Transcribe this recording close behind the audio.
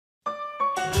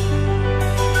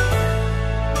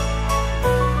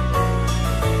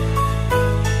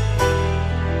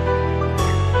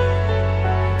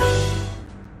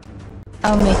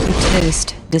I'll make you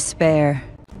taste despair.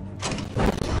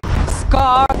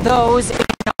 Scar those in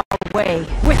our way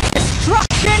with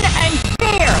destruction and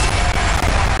fear!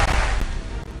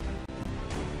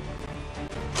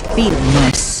 Feel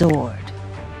my sword.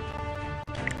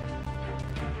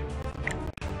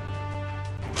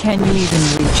 Can you even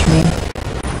reach me?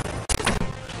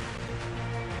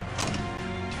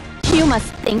 You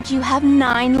must think you have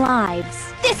 9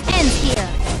 lives. This ends here.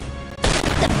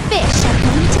 The fish are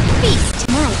going to feast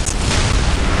tonight.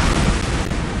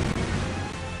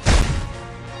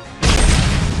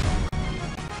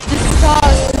 The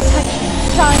stars' protection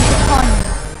shines upon you.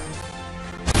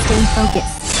 Stay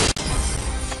focused.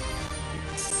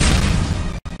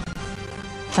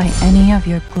 By any of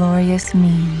your glorious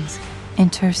means,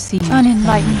 intercede.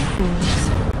 Unenlightened fools.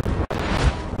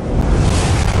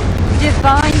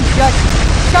 Divine judgment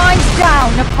shines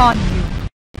down upon you.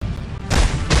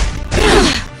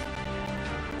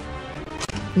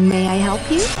 May I help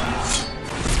you?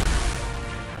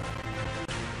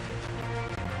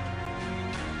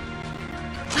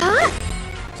 Huh?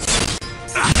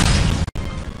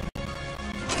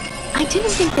 I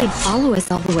didn't think they'd follow us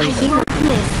all the way here.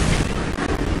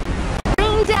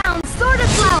 Rain down, sword of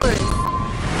flowers!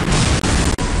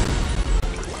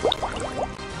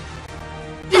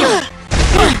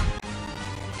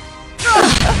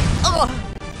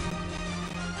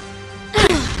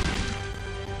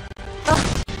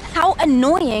 How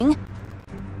annoying!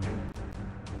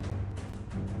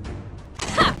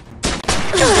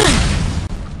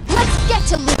 Let's get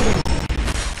to looting!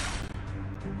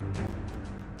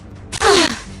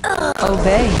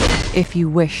 Obey if you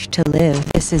wish to live.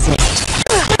 This is it.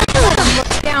 Let them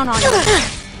look down on you!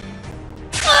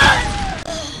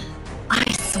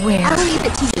 I swear. I'll leave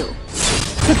it to you.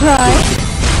 Surprise!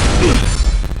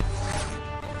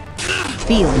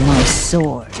 Feel my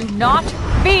sword. Do not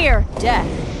fear death.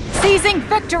 Seizing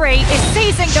victory is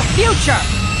seizing the future!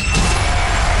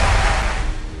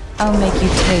 I'll make you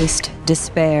taste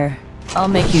despair. I'll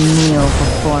make you kneel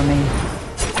before me.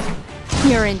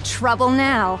 You're in trouble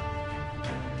now.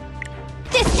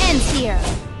 This ends here.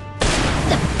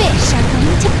 The fish are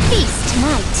going to feast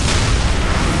tonight.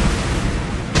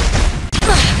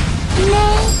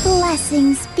 May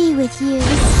blessings be with you.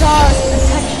 The stars'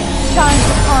 protection shines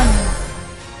upon you.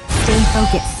 Stay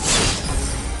focused.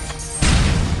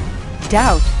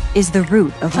 Doubt is the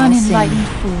root of all sin. Unenlightened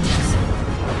fools.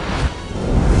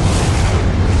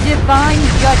 Divine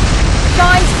judgment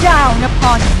shines down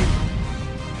upon you.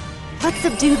 Let's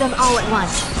subdue them all at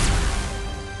once.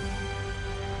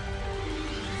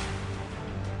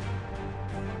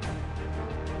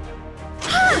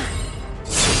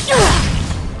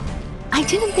 I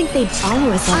didn't think they'd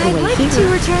follow us all the way here. I'd like to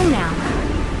return now.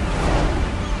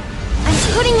 I'm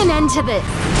putting an end to this.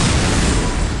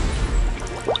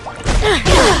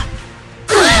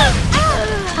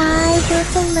 I will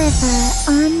deliver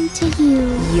unto you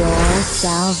Your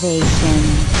salvation.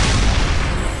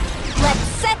 Let's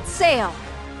set sail!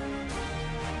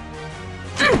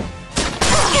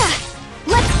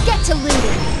 Let's get to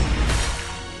looting!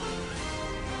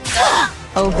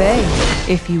 Obey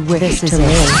if you wish to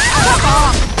live.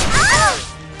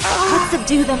 Let's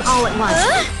subdue them all at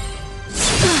once.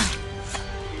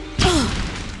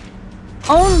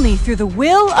 Only through the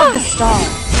will of the stars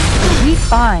will we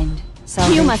find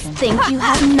salvation. You must think you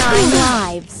have 9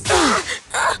 lives.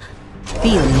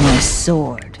 Feel my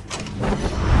sword.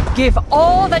 Give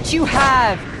all that you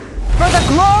have for the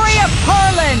glory of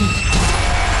Harland!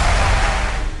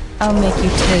 I'll make you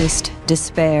taste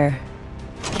despair.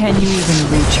 Can you even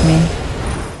reach me?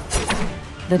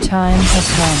 The time has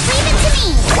come. Leave it to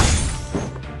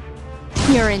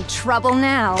me! You're in trouble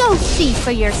now. Go see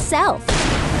for yourself.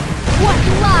 What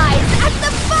lies at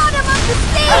the bottom of the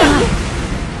sea?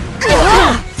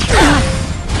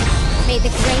 May the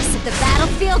grace of the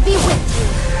battlefield be with you.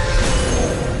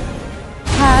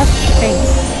 Have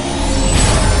faith.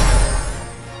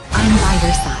 I'm by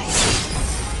your side.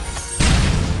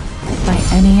 By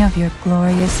any of your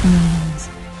glorious means,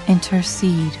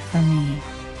 intercede for me.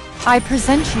 I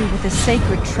present you with a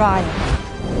sacred trial.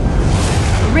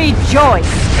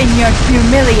 Rejoice in your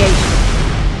humiliation.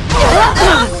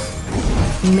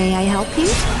 May I help you?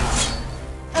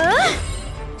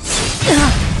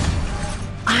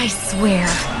 I swear,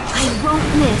 I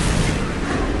won't miss.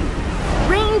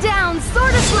 Rain down,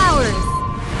 sword of flowers!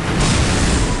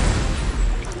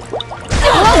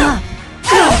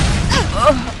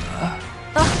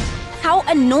 How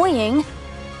annoying!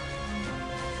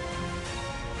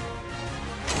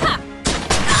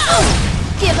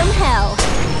 Give him hell!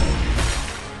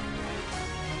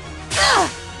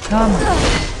 Come,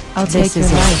 I'll take your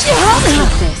is life. I'll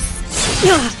take this.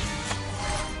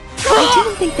 I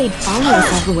didn't think they'd follow us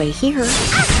all the way here.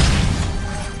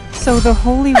 So the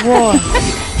holy war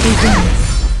begins.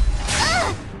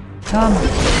 Come,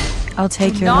 I'll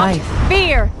take your Not life.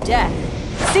 fear death.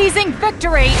 Seizing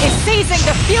victory is seizing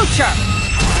the future.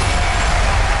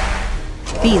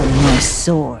 Feel my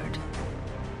sword.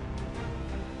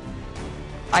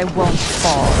 I won't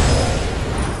fall.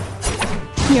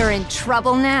 You're in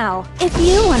trouble now. If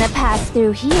you want to pass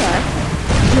through here,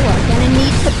 you're gonna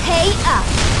need to pay up.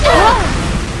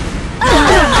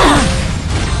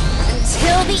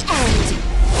 Until the end.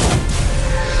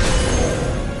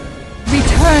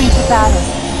 Return to battle.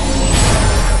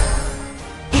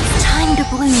 It's time to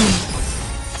bloom.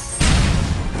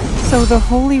 So the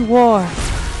holy war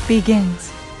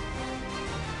begins.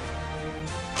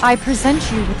 I present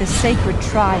you with a sacred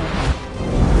trial.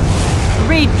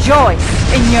 Rejoice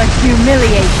in your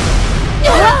humiliation.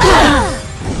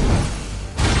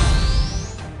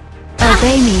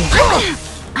 Obey me.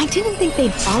 I didn't think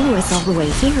they'd follow us all the way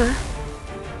here.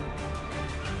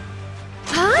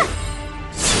 Huh?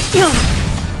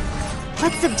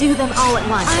 Let's subdue them all at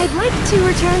once. I'd like to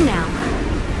return now.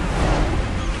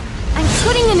 I'm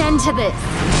putting an end to this.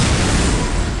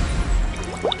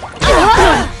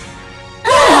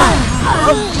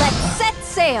 Let's set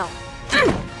sail.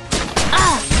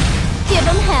 Give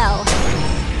them hell.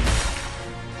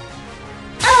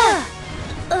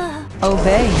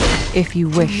 Obey if you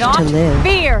wish Not to live.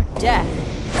 fear death.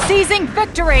 Seizing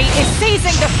victory is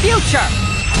seizing the future.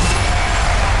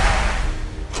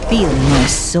 Feel my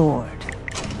sword.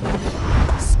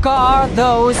 Scar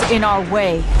those in our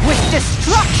way with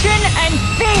destruction and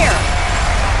fear.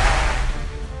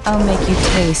 I'll make you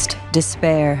taste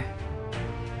despair.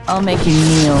 I'll make you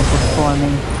kneel before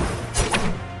me.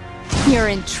 You're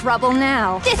in trouble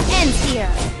now. This ends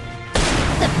here.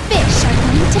 The fish are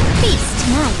going to feast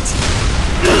tonight.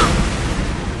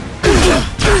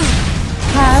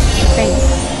 Have faith.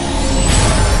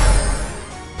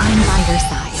 I'm by your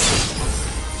side.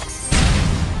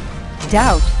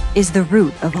 Doubt is the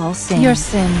root of all sin. Your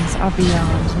sins are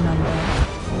beyond number.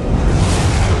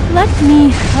 Let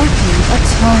me help you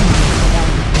atone for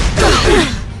them.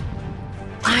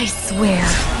 I swear.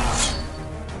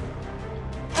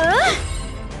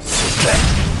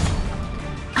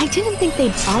 I didn't think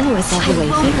they'd follow us all the way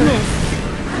here.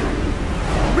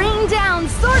 Rain down,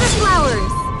 sword of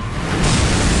flowers!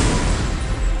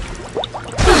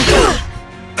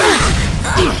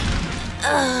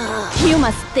 You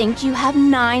must think you have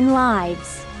 9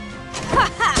 lives.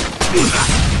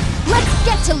 Let's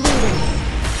get to looting.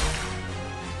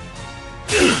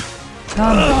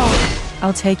 Come,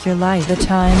 I'll take your life. The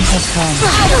time has come.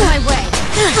 Out of my way!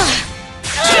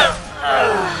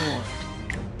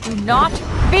 Do not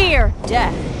fear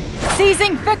death.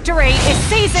 Seizing victory is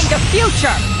seizing the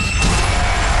future.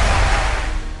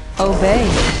 Obey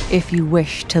if you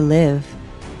wish to live.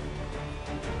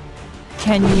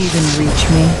 Can you even reach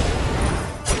me?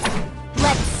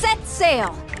 Let's set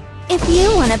sail. If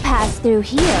you want to pass through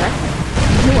here,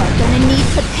 you are gonna need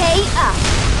to pay up.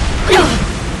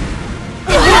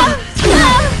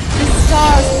 The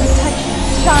star's protection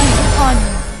shines upon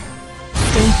you.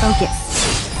 Stay focused.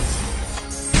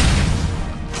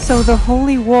 So the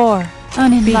holy war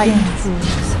Unenlightened begins.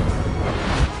 fools.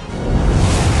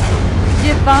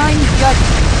 Divine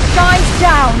judgment shines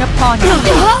down upon you.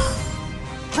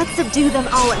 Let's subdue them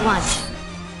all at once.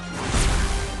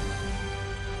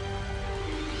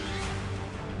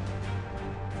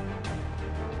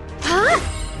 Huh?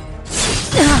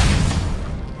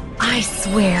 I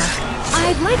swear.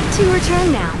 I'd like to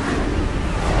return now.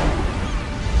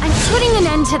 I'm putting an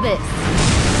end to this.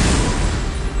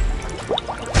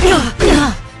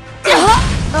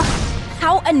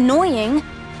 How annoying!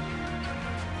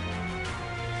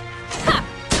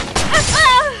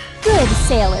 Good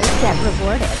sailors get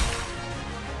rewarded.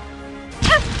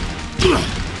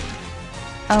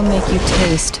 I'll make you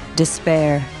taste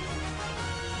despair.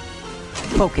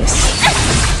 Focus.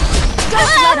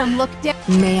 Don't let them look down.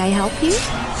 May I help you?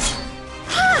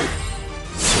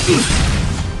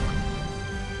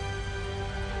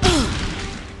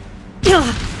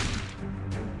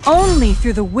 Only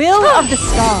through the will of the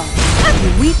stars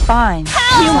do we find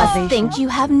You must salvation. think you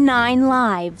have 9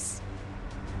 lives.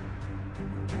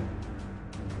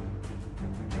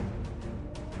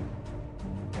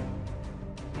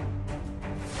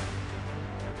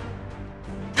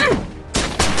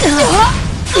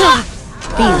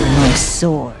 Feel my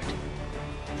sword.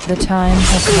 The time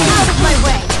has come. Out of my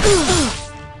way!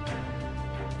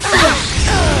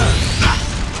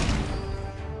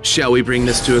 Shall we bring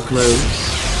this to a close?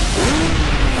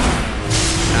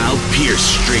 I'll pierce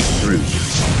straight through you.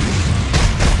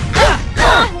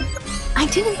 I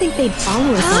didn't think they'd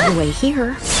follow us all the way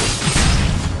here.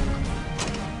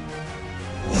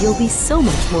 You'll be so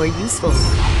much more useful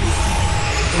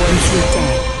once you're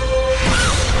dead.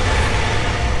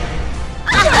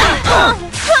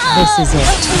 This is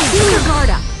it.